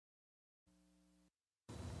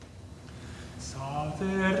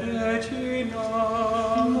Regina,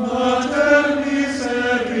 Mater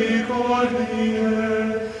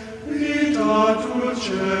misericordiae, vita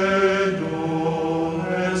dulcedo,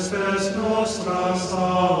 estes nostra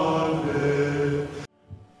salve.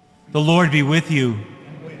 The Lord be with you.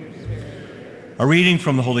 A reading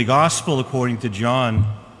from the Holy Gospel according to John.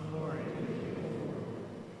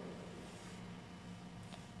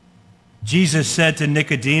 Jesus said to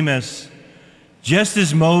Nicodemus, "Just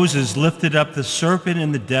as Moses lifted up the serpent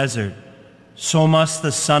in the desert, so must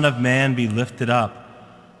the Son of Man be lifted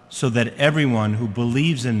up, so that everyone who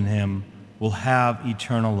believes in him will have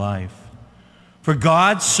eternal life. For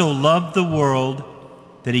God so loved the world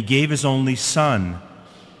that he gave his only Son,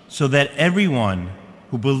 so that everyone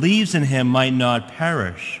who believes in him might not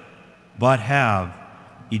perish, but have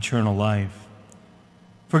eternal life.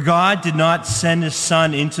 For God did not send his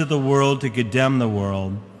Son into the world to condemn the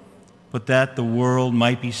world, but that the world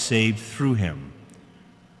might be saved through him.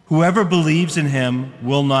 Whoever believes in him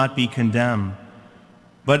will not be condemned,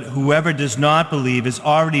 but whoever does not believe has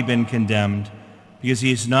already been condemned, because he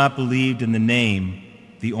has not believed in the name,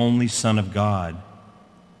 the only Son of God.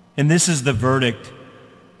 And this is the verdict,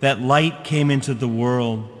 that light came into the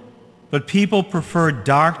world, but people preferred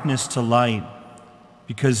darkness to light,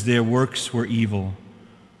 because their works were evil.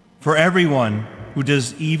 For everyone who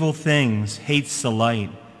does evil things hates the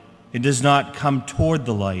light. It does not come toward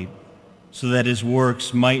the light, so that his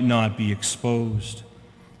works might not be exposed.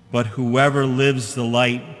 But whoever lives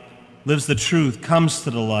the truth, comes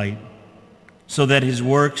to the light, so that his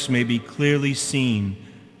works may be clearly seen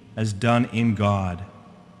as done in God."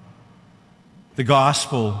 The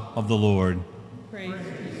Gospel of the Lord. Praise to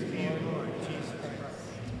you, Lord Jesus Christ.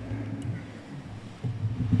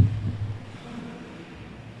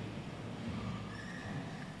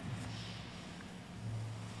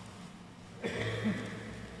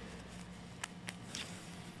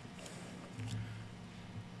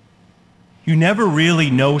 You never really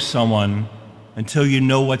know someone until you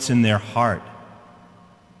know what's in their heart.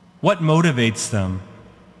 What motivates them,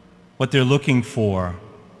 what they're looking for,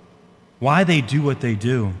 why they do what they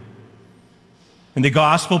do. In the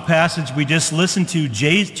gospel passage we just listened to,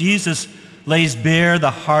 Jesus lays bare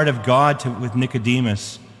the heart of God with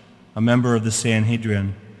Nicodemus, a member of the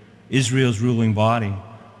Sanhedrin, Israel's ruling body.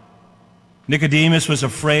 Nicodemus was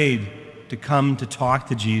afraid to come to talk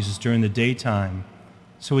to Jesus during the daytime,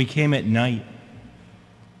 so he came at night.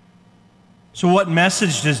 So what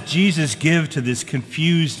message does Jesus give to this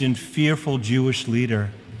confused and fearful Jewish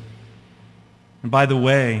leader? And by the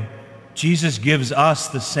way, Jesus gives us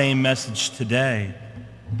the same message today.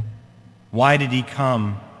 Why did he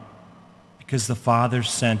come? Because the Father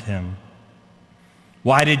sent him.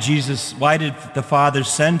 Why did the Father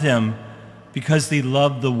send him? Because he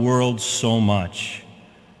loved the world so much.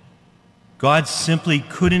 God simply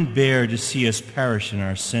couldn't bear to see us perish in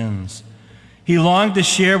our sins. He longed to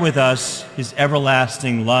share with us his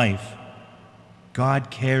everlasting life.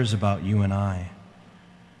 God cares about you and I.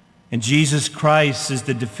 And Jesus Christ is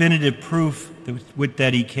the definitive proof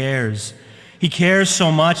that he cares. He cares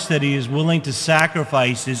so much that he is willing to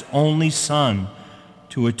sacrifice his only Son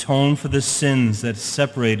to atone for the sins that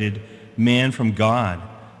separated man from God,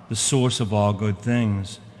 the source of all good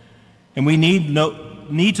things. And we need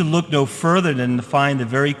to look no further than to find the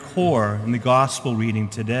very core in the gospel reading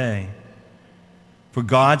today. For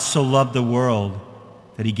God so loved the world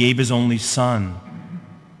that he gave his only Son,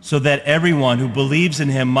 so that everyone who believes in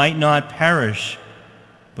him might not perish,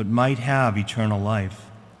 but might have eternal life.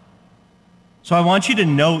 So I want you to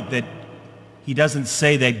note that he doesn't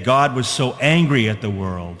say that God was so angry at the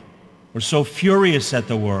world, or so furious at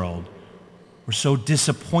the world, or so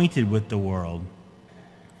disappointed with the world.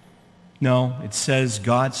 No, it says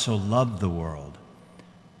God so loved the world.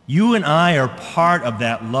 You and I are part of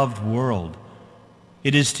that loved world.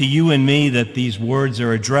 It is to you and me that these words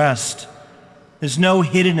are addressed. There's no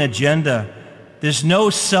hidden agenda. There's no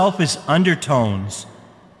selfish undertones,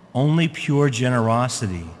 only pure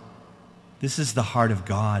generosity. This is the heart of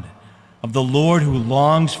God, of the Lord who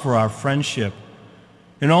longs for our friendship.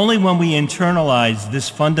 And only when we internalize this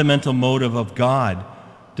fundamental motive of God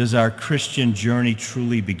does our Christian journey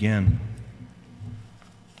truly begin.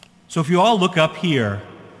 So if you all look up here,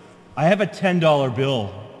 I have a $10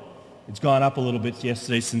 bill. It's gone up a little bit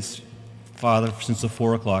yesterday since the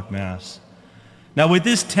 4 o'clock Mass. Now with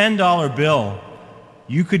this $10 bill,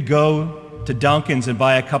 you could go to Dunkin's and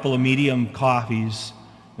buy a couple of medium coffees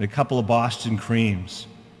and a couple of Boston creams.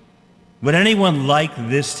 Would anyone like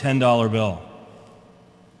this $10 bill?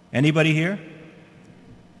 Anybody here?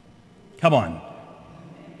 Come on.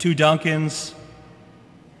 2 Dunkin's.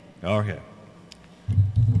 Okay.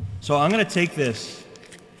 So I'm going to take this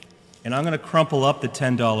and I'm going to crumple up the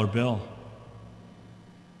 $10 bill.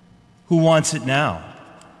 Who wants it now?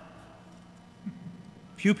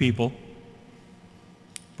 Few people.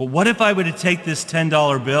 But what if I were to take this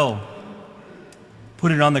 $10 bill,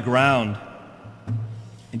 put it on the ground,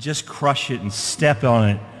 and just crush it and step on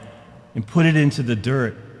it and put it into the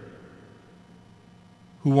dirt?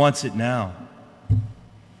 Who wants it now?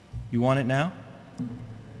 You want it now?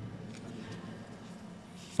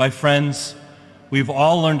 My friends, we've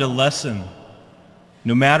all learned a lesson.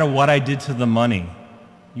 No matter what I did to the money,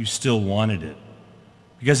 you still wanted it,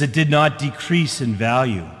 because it did not decrease in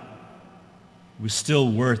value. It was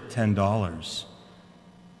still worth $10.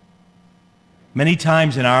 Many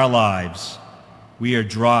times in our lives, we are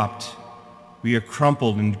dropped, we are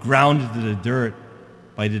crumpled and ground into the dirt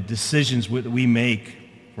by the decisions that we make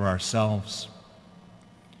for ourselves,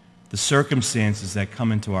 the circumstances that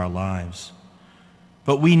come into our lives.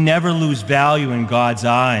 But we never lose value in God's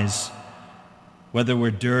eyes, whether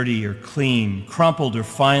we're dirty or clean, crumpled or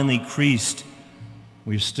finely creased.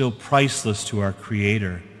 We're still priceless to our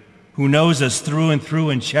Creator, who knows us through and through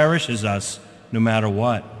and cherishes us no matter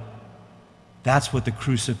what. That's what the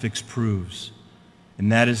crucifix proves,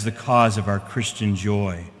 and that is the cause of our Christian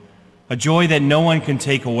joy, a joy that no one can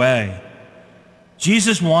take away.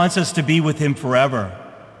 Jesus wants us to be with him forever,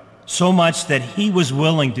 so much that he was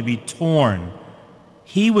willing to be torn.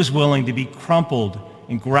 He was willing to be crumpled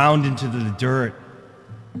and ground into the dirt.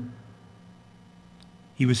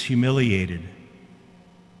 He was humiliated,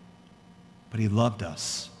 but he loved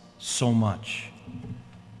us so much.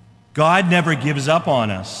 God never gives up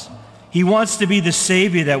on us. He wants to be the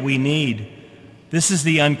Savior that we need. This is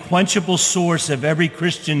the unquenchable source of every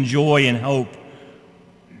Christian joy and hope.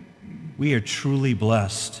 We are truly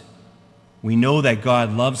blessed. We know that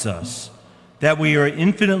God loves us, that we are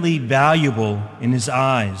infinitely valuable in his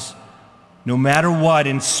eyes, no matter what,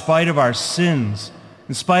 in spite of our sins,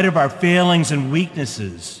 in spite of our failings and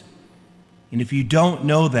weaknesses. And if you don't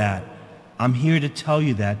know that, I'm here to tell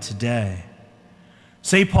you that today.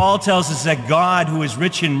 St. Paul tells us that God, who is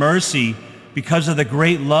rich in mercy because of the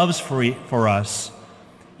great loves for us,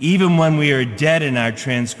 even when we are dead in our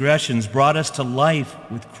transgressions, brought us to life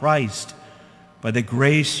with Christ by the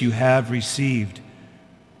grace you have received.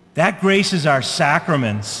 That grace is our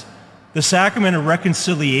sacraments, the sacrament of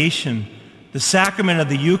reconciliation, the sacrament of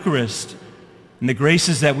the Eucharist, and the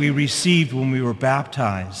graces that we received when we were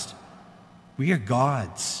baptized. We are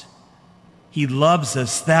God's. He loves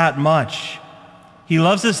us that much. He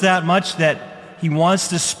loves us that much that he wants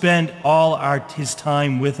to spend all his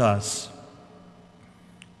time with us.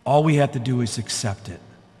 All we have to do is accept it.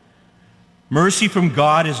 Mercy from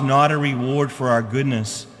God is not a reward for our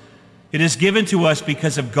goodness. It is given to us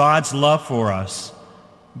because of God's love for us,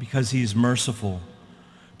 because he is merciful.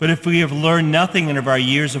 But if we have learned nothing in our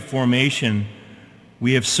years of formation,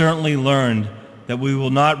 we have certainly learned that we will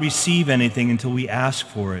not receive anything until we ask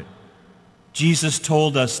for it. Jesus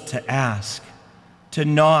told us to ask, to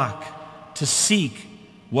knock, to seek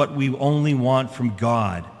what we only want from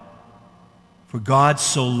God. For God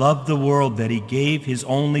so loved the world that he gave his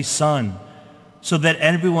only Son, so that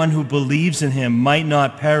everyone who believes in him might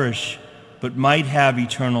not perish, but might have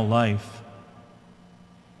eternal life.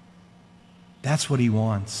 That's what he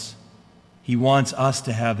wants. He wants us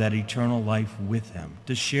to have that eternal life with him,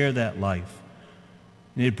 to share that life.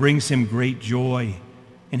 And it brings him great joy,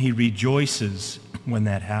 and he rejoices when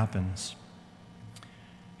that happens.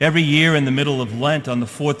 Every year in the middle of Lent, on the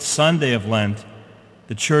fourth Sunday of Lent,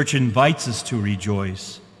 the Church invites us to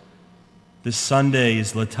rejoice. This Sunday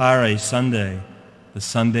is Laetare Sunday, the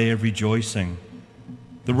Sunday of rejoicing.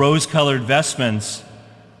 The rose-colored vestments,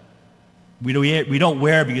 we don't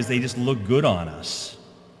wear because they just look good on us.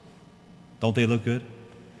 Don't they look good?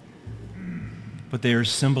 But they are a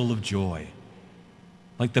symbol of joy,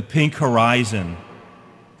 like the pink horizon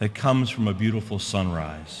that comes from a beautiful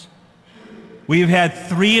sunrise. We have had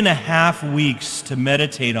 3.5 weeks to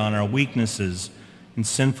meditate on our weaknesses and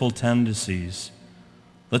sinful tendencies.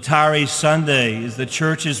 Laetare Sunday is the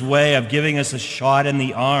Church's way of giving us a shot in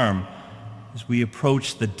the arm as we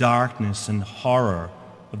approach the darkness and horror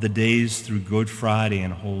of the days through Good Friday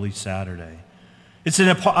and Holy Saturday. It's an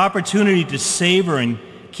opportunity to savor and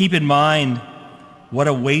keep in mind what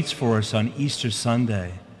awaits for us on Easter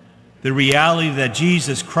Sunday, the reality that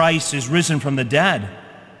Jesus Christ is risen from the dead,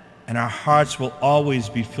 and our hearts will always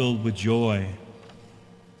be filled with joy.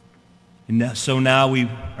 And so now we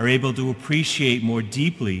are able to appreciate more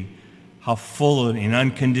deeply how full and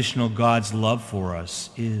unconditional God's love for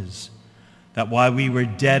us is. That while we were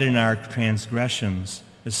dead in our transgressions,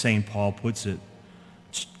 as St. Paul puts it,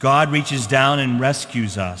 God reaches down and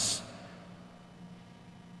rescues us.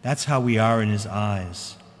 That's how we are in his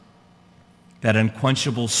eyes. That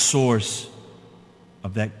unquenchable source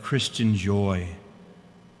of that Christian joy.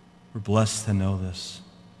 We're blessed to know this.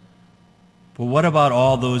 But what about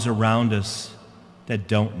all those around us that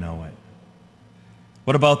don't know it?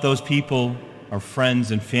 What about those people, our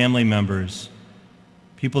friends and family members,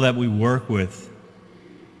 people that we work with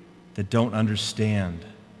that don't understand?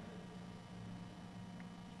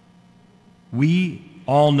 We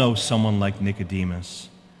all know someone like Nicodemus,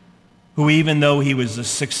 who even though he was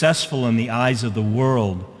successful in the eyes of the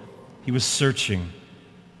world, he was searching.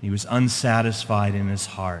 He was unsatisfied in his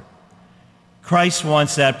heart. Christ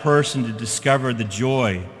wants that person to discover the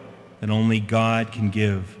joy that only God can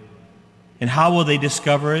give. And how will they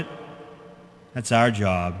discover it? That's our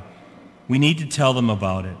job. We need to tell them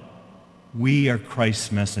about it. We are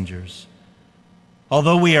Christ's messengers.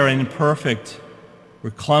 Although we are imperfect,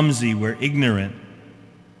 we're clumsy, we're ignorant,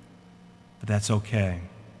 but that's okay.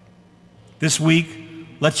 This week,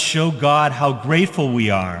 let's show God how grateful we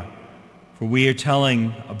are, for we are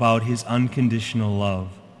telling about his unconditional love,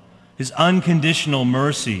 his unconditional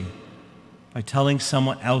mercy, by telling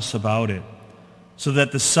someone else about it, so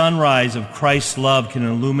that the sunrise of Christ's love can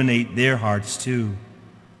illuminate their hearts too.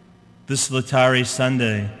 This Laetare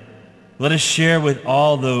Sunday, let us share with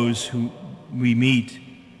all those who we meet.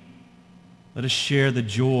 Let us share the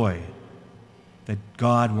joy that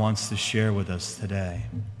God wants to share with us today.